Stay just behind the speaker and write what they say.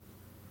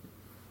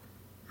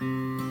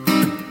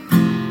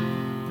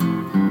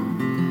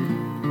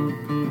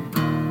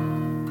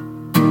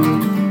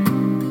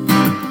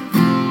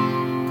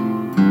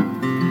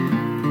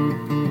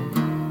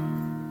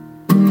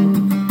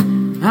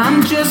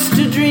just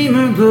a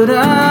dreamer, but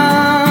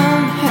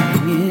I'm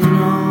hanging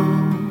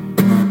on.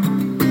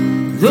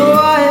 Though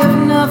I have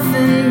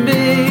nothing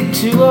big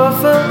to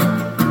offer,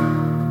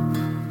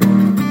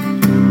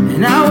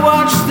 and I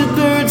watch the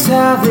birds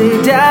how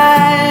they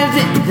dived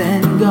and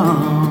then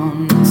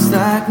gone. It's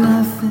like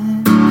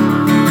nothing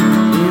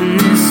in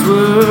this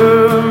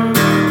world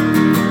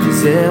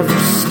is ever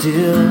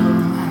still.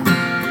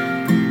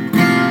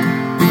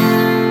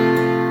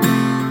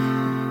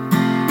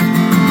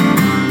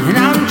 And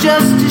I'm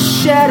just a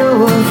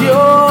shadow of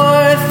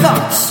your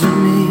thoughts of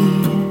me.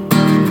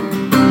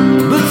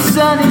 But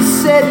sun is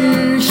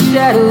setting,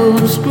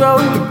 shadows grow,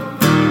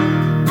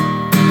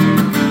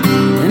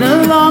 and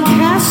a long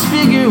cast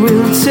figure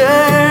will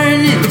turn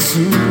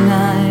into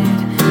night.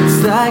 It's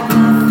like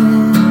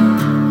nothing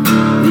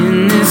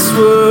in this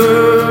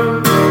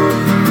world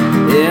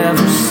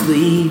ever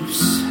sleeps.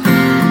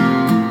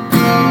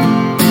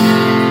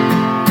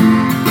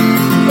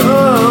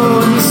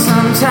 Oh, and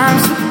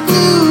sometimes the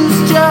blues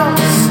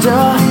just a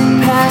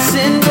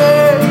passing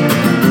bird.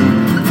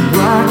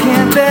 Why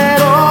can't that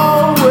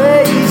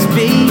always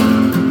be?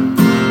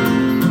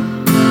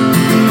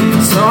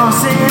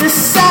 Tossing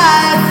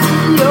aside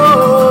from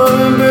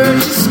your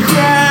burgess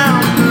crown,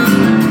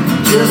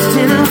 just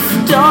enough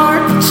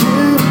dark to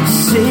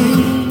see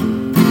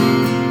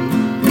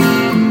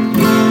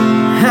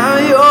how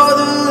you're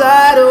the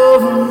light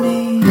over me.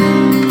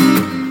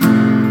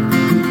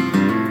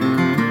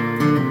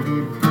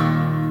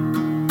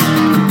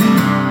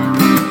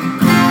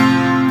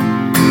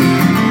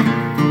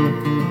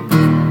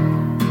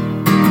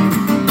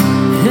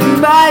 And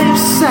by your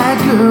side,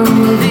 girl,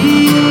 the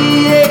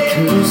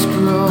acres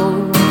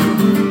grow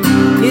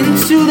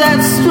into that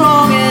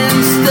strong and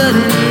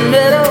stunning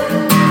meadow.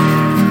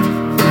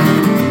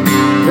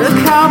 A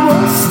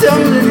cowboy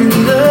stumbling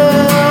in the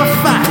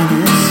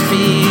finest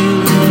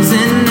fields,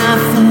 and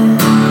nothing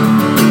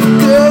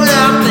good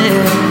out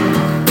there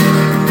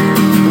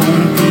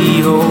won't be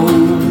whole.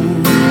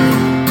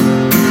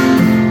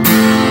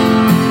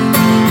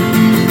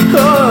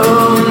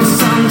 Oh, and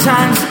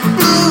sometimes the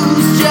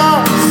blues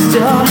just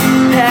a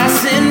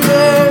passing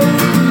bird.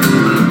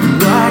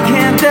 Why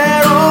can't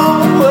that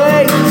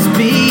always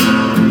be?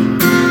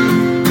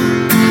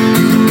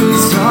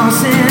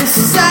 Tossing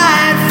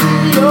aside from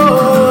your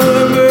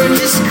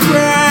burgess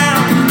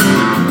crown,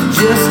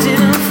 just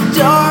enough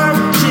dark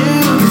to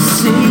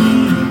see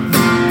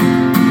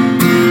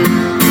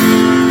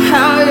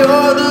how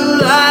you're the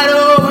light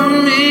over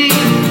me.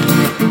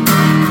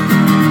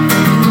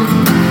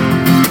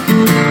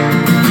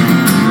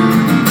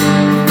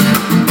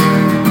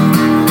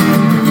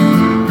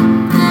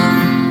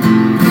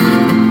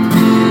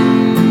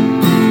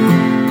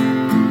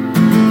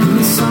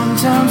 And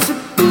sometimes the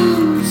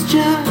blues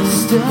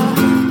just a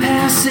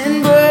passing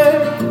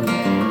bird.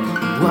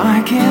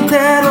 Why can't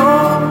that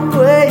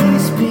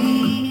always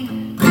be?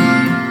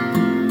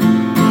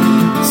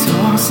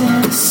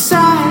 Tossing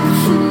aside